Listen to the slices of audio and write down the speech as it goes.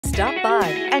Stop by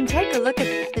and take a look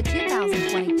at the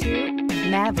 2022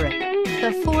 Maverick.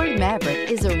 The Ford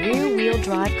Maverick is a rear-wheel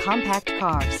drive compact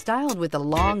car styled with a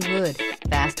long hood,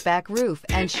 fastback roof,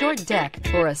 and short deck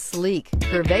for a sleek,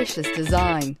 curvaceous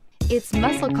design. Its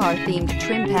muscle car-themed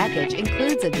trim package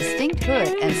includes a distinct hood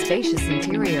and spacious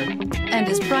interior and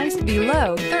is priced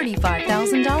below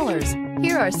 $35,000.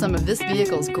 Here are some of this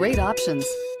vehicle's great options: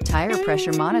 tire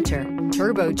pressure monitor,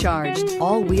 turbocharged,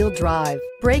 all-wheel drive,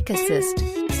 brake assist,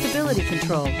 stability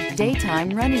control, daytime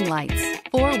running lights,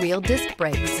 four-wheel disc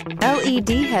brakes, LED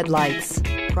headlights,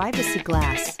 privacy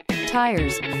glass,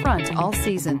 tires front all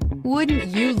season. Wouldn't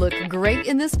you look great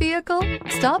in this vehicle?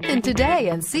 Stop in today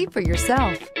and see for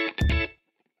yourself.